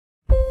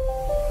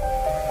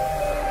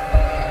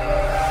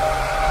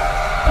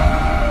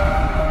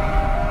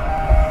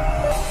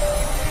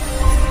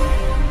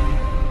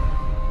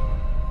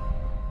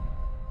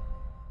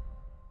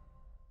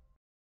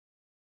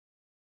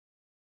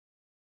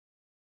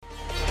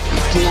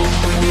Hello,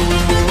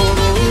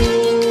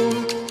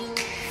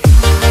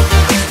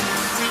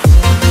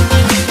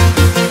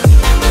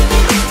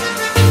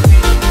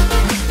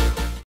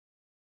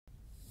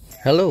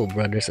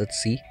 brothers at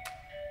sea.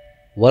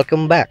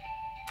 Welcome back.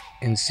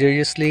 And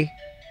seriously,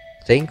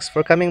 thanks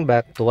for coming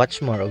back to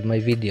watch more of my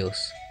videos.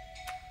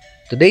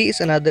 Today is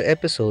another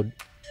episode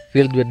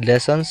filled with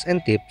lessons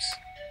and tips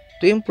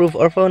to improve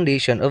our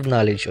foundation of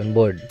knowledge on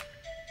board.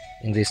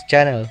 In this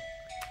channel,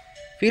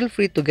 feel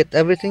free to get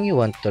everything you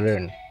want to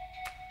learn.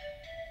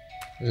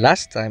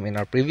 Last time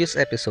in our previous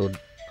episode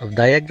of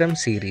diagram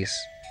series,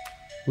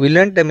 we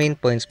learned the main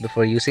points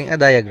before using a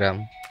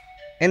diagram,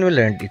 and we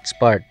learned its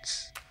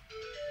parts.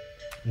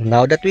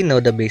 Now that we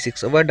know the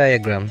basics of our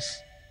diagrams,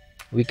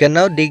 we can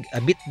now dig a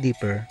bit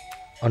deeper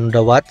on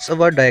the what's of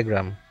our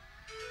diagram.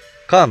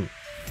 Come,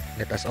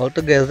 let us all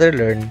together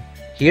learn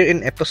here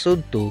in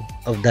episode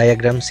 2 of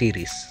diagram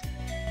series.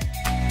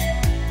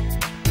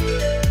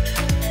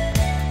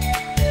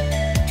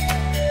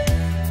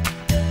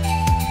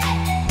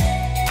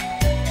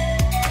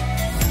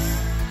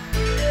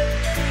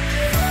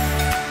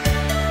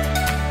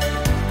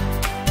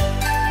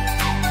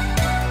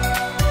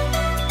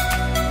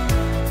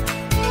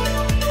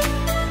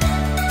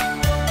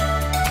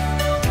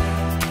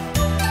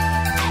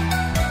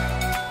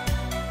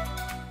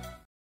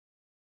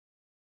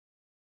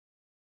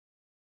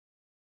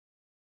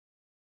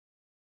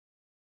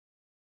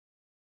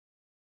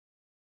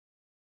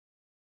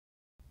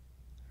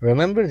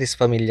 Remember these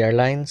familiar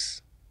lines?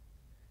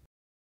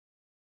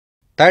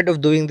 Tired of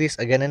doing this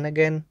again and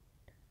again?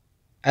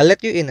 I'll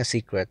let you in a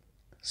secret,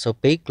 so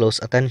pay close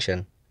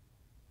attention.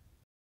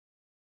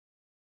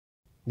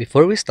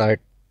 Before we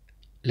start,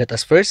 let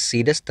us first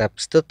see the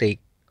steps to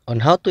take on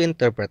how to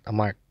interpret a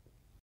mark.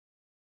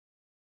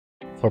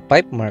 For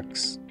pipe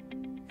marks,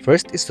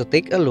 first is to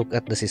take a look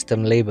at the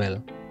system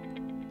label.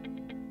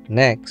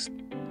 Next,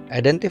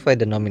 identify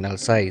the nominal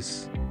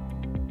size.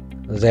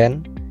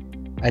 Then,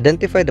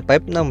 identify the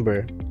pipe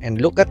number and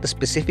look at the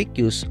specific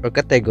use or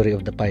category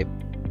of the pipe.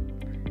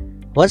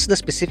 Once the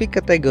specific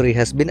category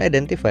has been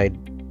identified,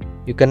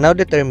 you can now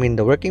determine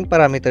the working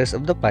parameters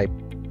of the pipe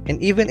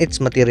and even its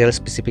material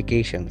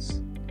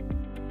specifications.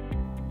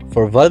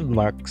 For valve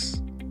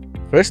marks,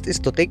 first is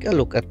to take a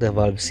look at the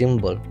valve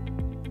symbol.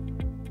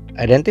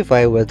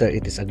 Identify whether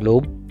it is a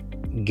globe,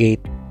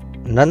 gate,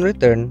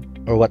 non-return,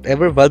 or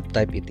whatever valve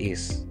type it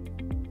is.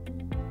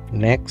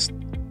 Next,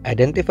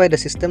 identify the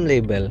system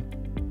label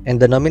and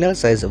the nominal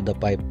size of the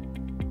pipe.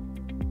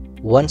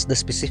 Once the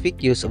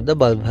specific use of the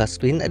valve has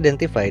been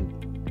identified,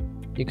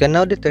 you can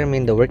now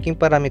determine the working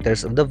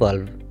parameters of the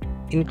valve,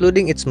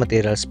 including its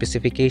material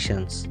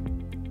specifications.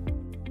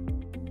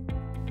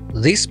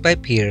 This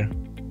pipe here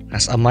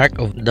has a mark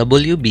of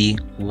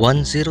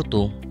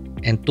WB102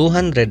 and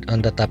 200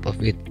 on the top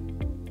of it.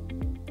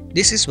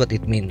 This is what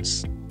it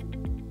means.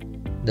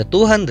 The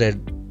 200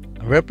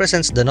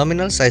 represents the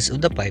nominal size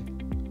of the pipe,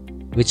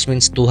 which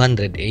means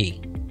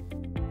 200A.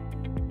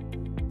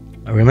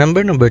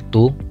 Remember number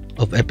 2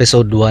 of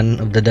episode 1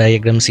 of the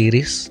diagram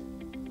series?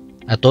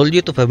 I told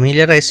you to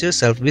familiarize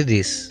yourself with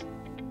this,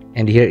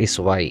 and here is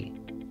why.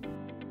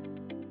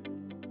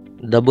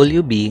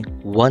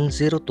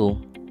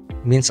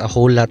 WB102 means a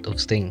whole lot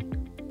of things.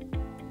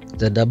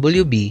 The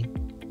WB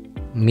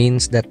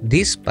means that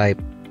this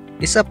pipe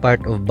is a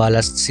part of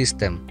ballast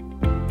system.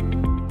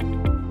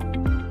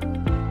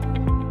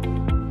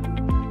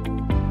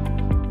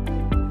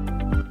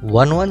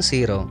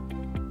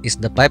 .110 is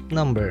the pipe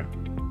number,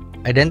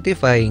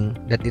 identifying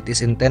that it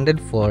is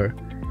intended for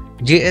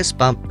GS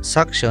pump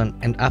suction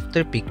and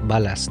after peak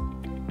ballast.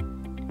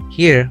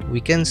 Here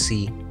we can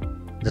see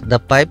that the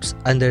pipes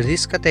under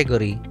this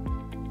category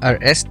are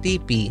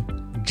STP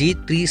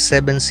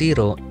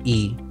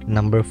G370E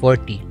number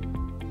 40.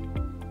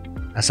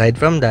 Aside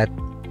from that,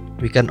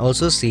 we can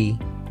also see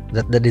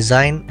that the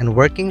design and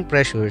working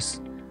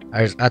pressures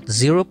are at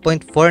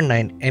 0.49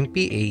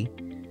 MPa,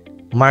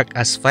 marked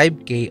as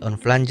 5K on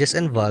flanges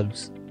and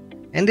valves,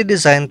 and the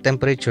design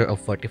temperature of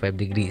 45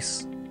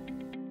 degrees.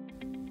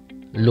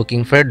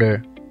 Looking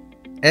further,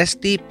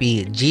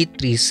 STP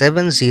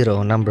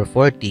G370 number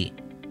 40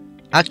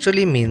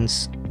 actually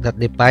means that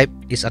the pipe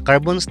is a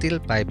carbon steel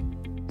pipe,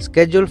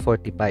 schedule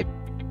 40 pipe.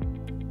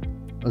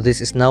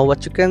 This is now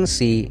what you can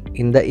see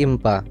in the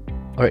IMPA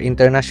or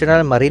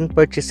International Marine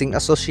Purchasing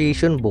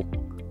Association book,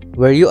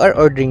 where you are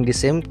ordering the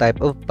same type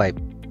of pipe.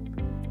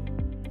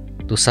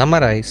 To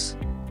summarize,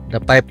 the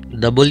pipe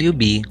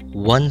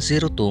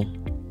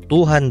WB102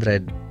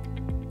 200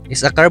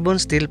 is a carbon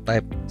steel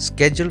pipe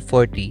schedule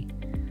 40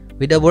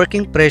 with a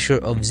working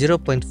pressure of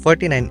 0.49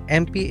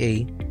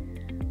 MPa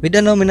with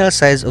a nominal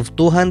size of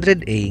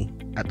 200A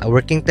at a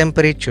working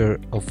temperature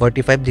of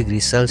 45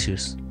 degrees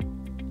Celsius.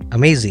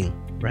 Amazing,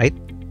 right?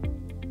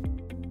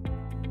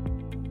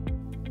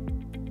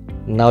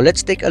 Now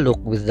let's take a look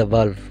with the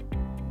valve.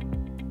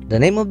 The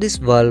name of this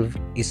valve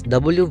is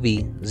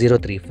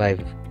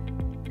WV035.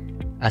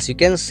 As you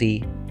can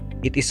see,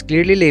 it is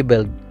clearly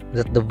labeled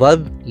that the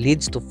valve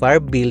leads to fire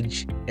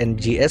bilge and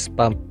GS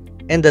pump,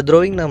 and the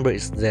drawing number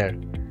is there,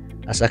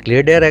 as a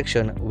clear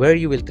direction where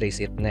you will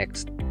trace it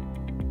next.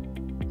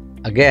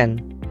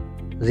 Again,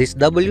 this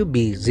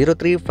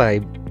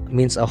WB035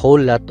 means a whole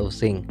lot of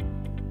things.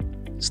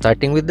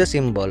 Starting with the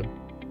symbol,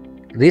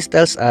 this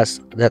tells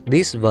us that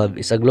this valve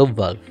is a globe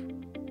valve.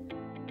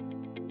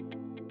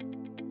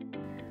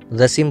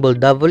 The symbol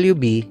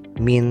WB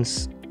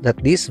means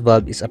that this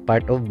valve is a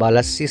part of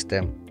ballast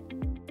system.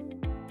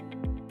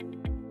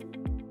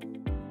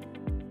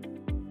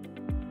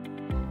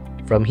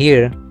 From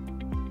here,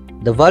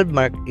 the valve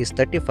mark is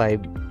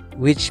 35,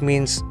 which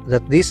means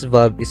that this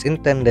valve is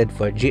intended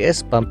for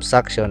GS pump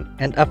suction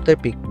and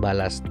after-peak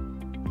ballast.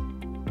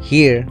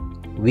 Here,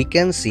 we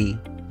can see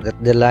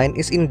that the line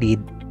is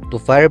indeed to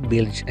fire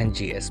bilge and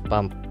GS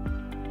pump.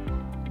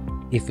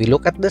 If we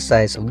look at the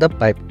size of the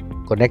pipe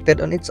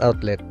connected on its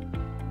outlet,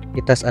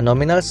 it has a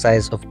nominal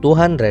size of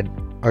 200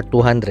 or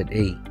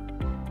 200A.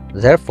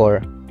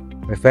 Therefore,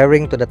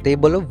 referring to the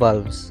table of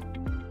valves,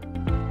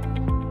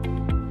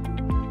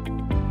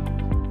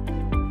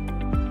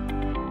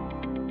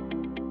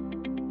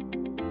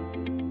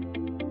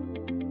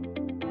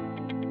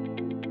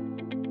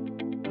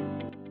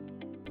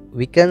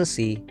 we can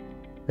see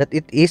that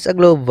it is a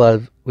globe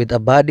valve with a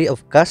body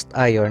of cast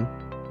iron,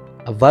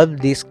 a valve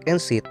disc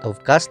and seat of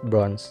cast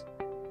bronze,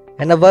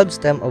 and a valve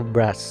stem of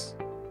brass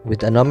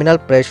with a nominal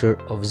pressure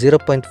of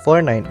 0.49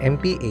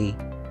 MPa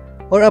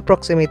or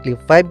approximately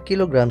 5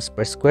 kilograms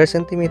per square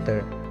centimeter,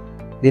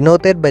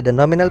 denoted by the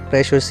nominal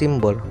pressure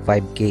symbol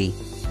 5K.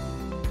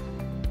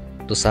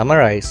 To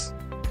summarize,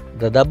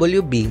 the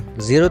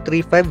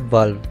WB035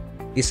 valve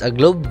is a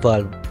globe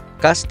valve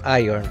cast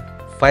iron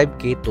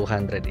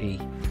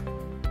 5K200A.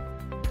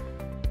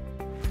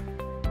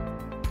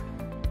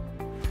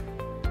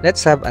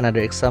 Let's have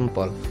another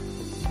example.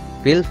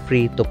 Feel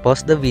free to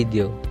pause the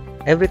video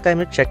every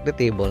time you check the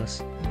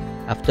tables,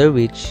 after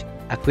which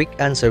a quick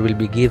answer will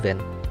be given.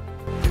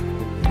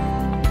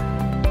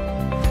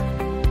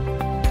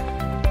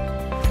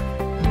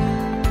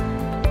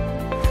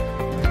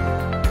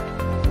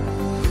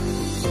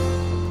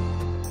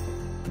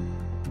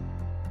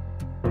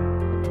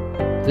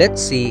 Let's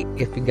see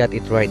if we got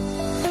it right.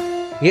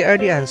 Here are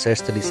the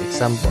answers to this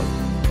example.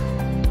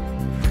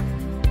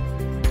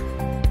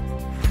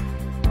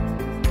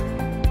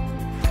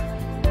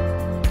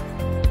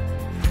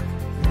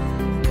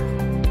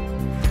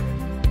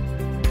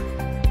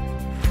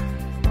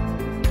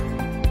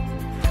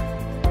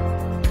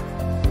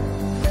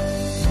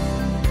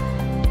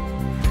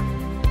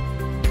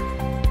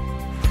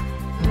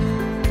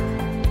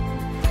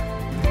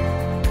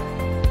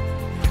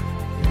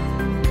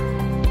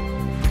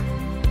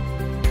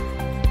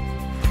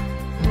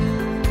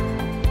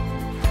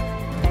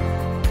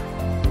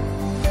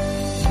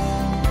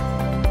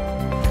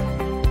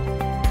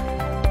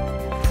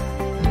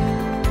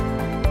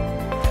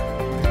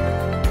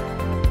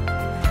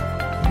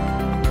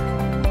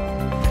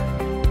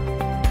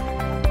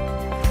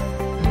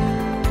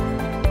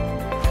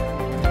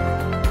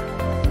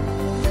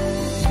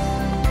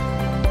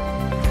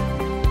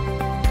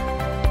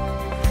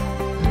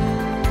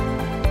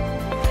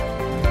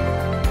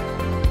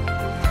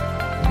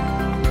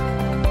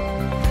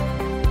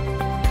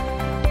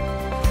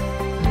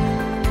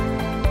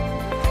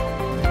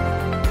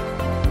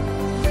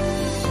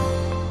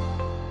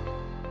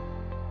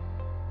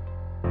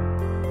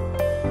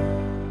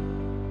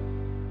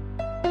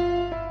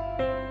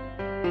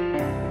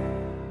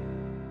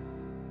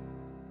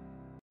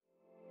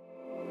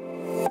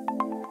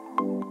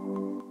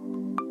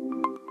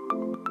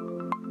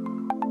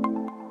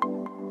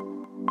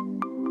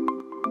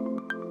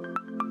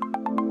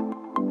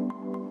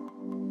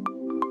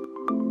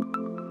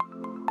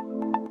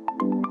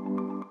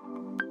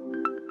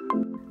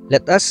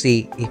 Let us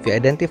see if you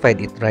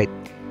identified it right.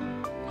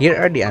 Here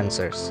are the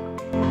answers.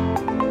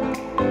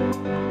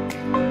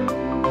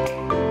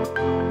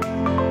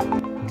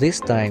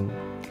 This time,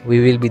 we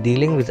will be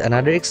dealing with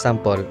another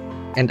example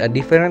and a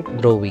different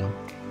drawing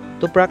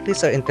to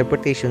practice our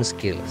interpretation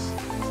skills.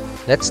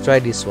 Let's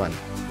try this one.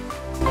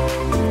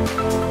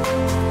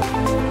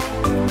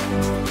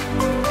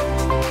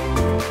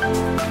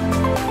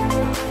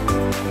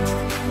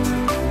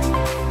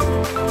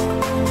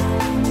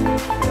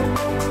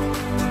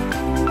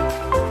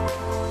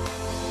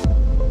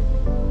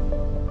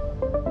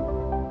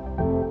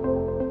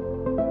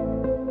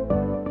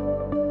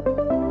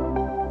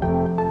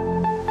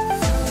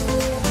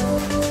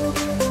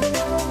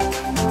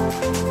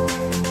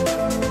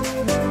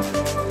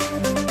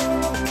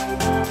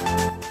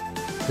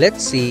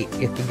 Let's see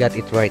if we got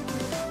it right.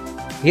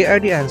 Here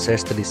are the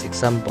answers to this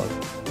example.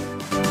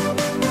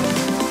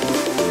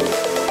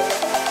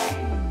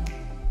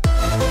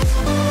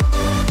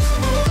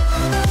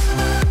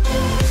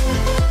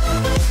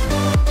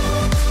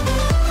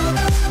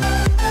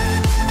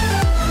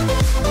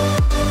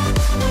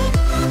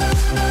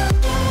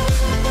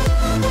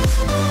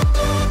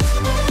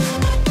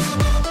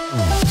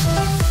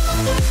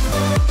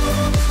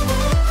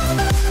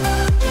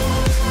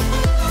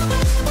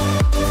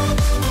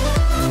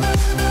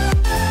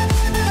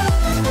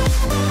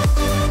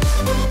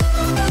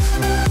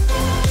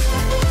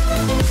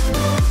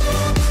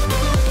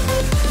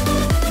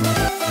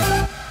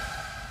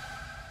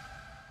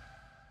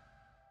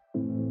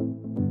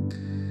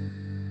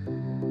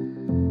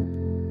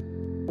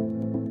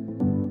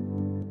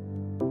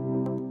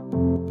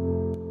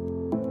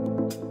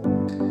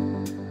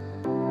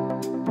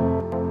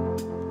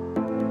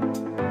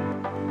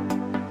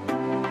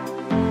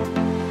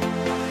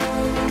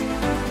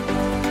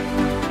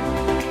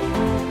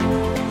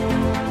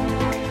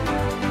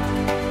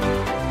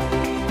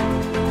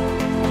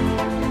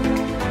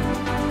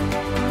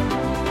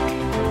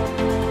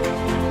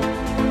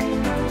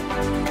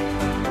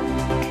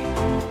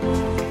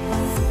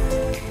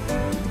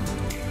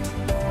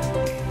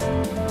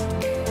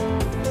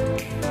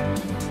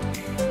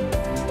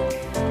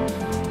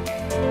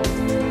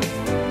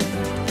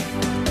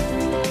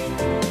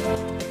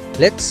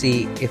 Let's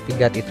see if we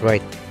got it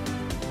right.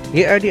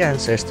 Here are the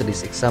answers to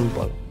this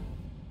example.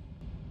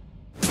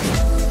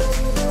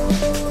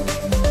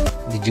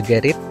 Did you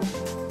get it?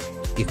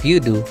 If you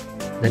do,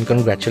 then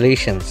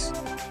congratulations!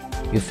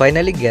 You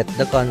finally get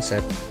the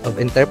concept of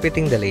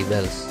interpreting the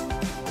labels.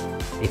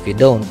 If you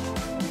don't,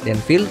 then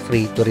feel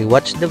free to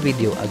rewatch the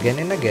video again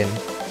and again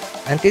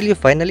until you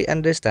finally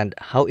understand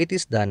how it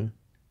is done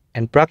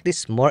and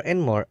practice more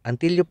and more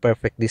until you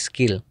perfect this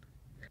skill.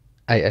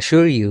 I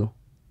assure you,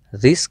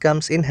 this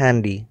comes in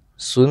handy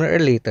sooner or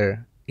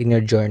later in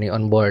your journey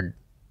on board.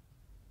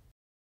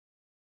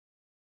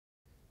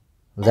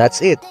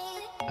 That's it.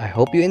 I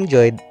hope you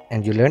enjoyed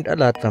and you learned a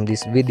lot from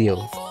this video.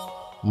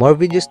 More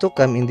videos to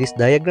come in this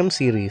diagram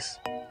series,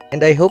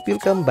 and I hope you'll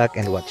come back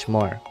and watch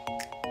more.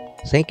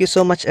 Thank you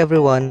so much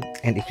everyone,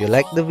 and if you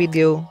liked the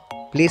video,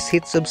 please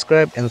hit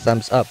subscribe and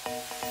thumbs up.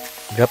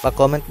 Drop a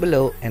comment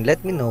below and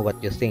let me know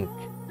what you think.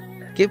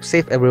 Keep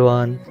safe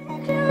everyone.